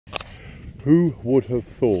Who would have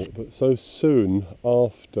thought that so soon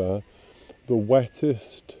after the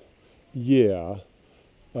wettest year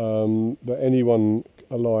that anyone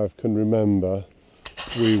alive can remember,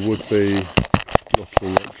 we would be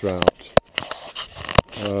looking at drought?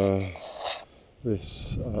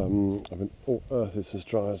 This earth is as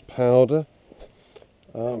dry as powder.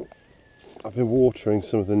 I've been watering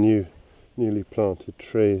some of the newly planted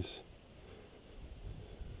trees.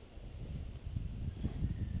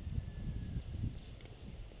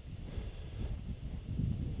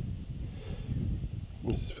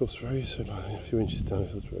 This feels very, a few inches down,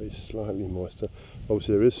 it feels very slightly moister.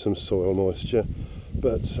 Obviously there is some soil moisture,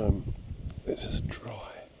 but it's as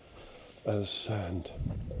dry as sand.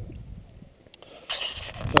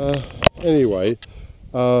 Anyway,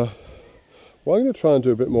 what I'm going to try and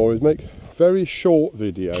do a bit more is make very short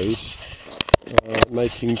videos,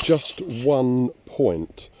 making just one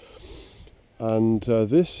point. And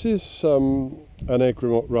this is an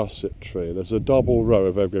Egremont Russet tree. There's a double row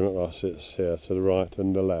of Egremont Russets here to the right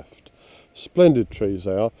and the left. Splendid trees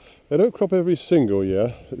they are. They don't crop every single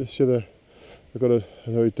year, but this year they've got a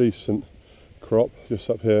very decent crop just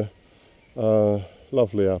up here.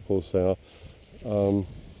 Lovely apples they are.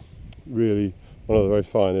 Really one of the very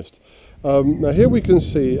finest. Now here we can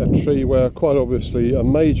see a tree where quite obviously a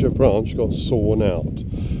major branch got sawn out.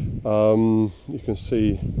 You can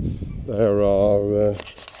see there are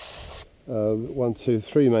 1, 2,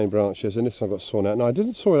 3 main branches, and this one got sawn out. Now I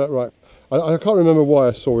didn't saw it out right. I can't remember why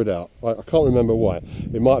I saw it out. I can't remember why.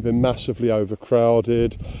 It might have been massively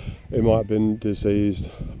overcrowded. It might have been diseased.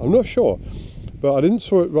 I'm not sure. But I didn't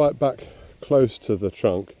saw it right back close to the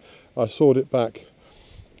trunk. I sawed it back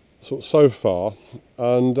sort of so far,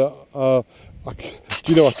 and I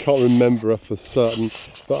can't remember for certain,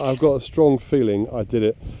 but I've got a strong feeling I did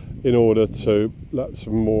it in order to let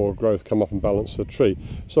some more growth come up and balance the tree.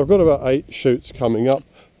 So I've got about 8 shoots coming up,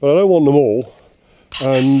 but I don't want them all.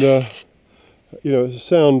 And it's a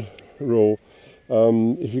sound rule.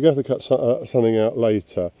 If you're going to cut something out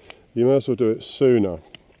later, you may as well do it sooner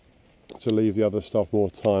to leave the other stuff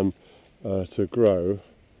more time to grow.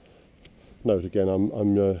 Note again,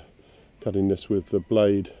 I'm cutting this with the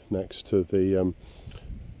blade next to the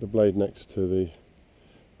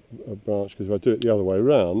branch, because if I do it the other way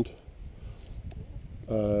around,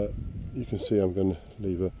 you can see I'm going to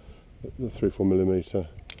leave the 3-4 millimetre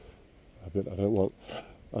a bit I don't want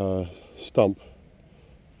stump.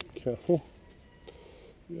 Careful.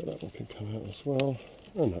 Yeah, that one can come out as well,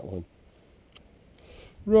 and that one.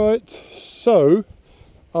 Right, so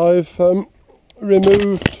I've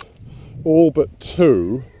removed all but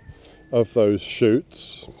 2 of those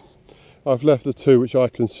shoots. I've left the 2 which I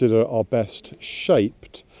consider are best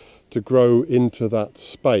shaped to grow into that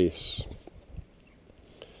space.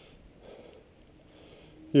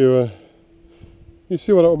 You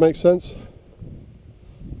see what that would make sense?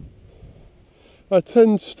 I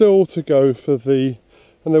tend still to go for I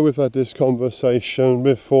know we've had this conversation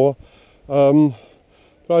before, but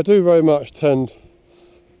I do very much tend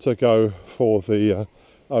to go for the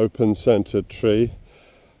open centred tree.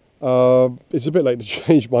 It's a bit late to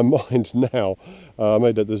change my mind now. I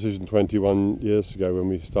made that decision 21 years ago when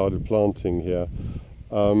we started planting here.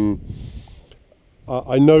 I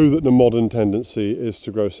know that the modern tendency is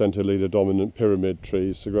to grow centre leader dominant pyramid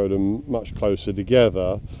trees, to grow them much closer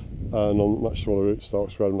together and on much smaller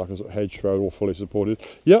rootstocks, grow them like a sort of hedgerow, all fully supported.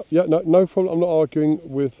 No problem. I'm not arguing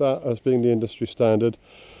with that as being the industry standard.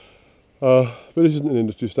 But this isn't an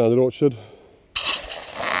industry standard orchard.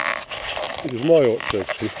 It is my orchard.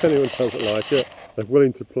 If anyone doesn't like it, they're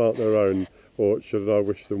willing to plant their own orchard, and I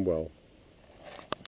wish them well.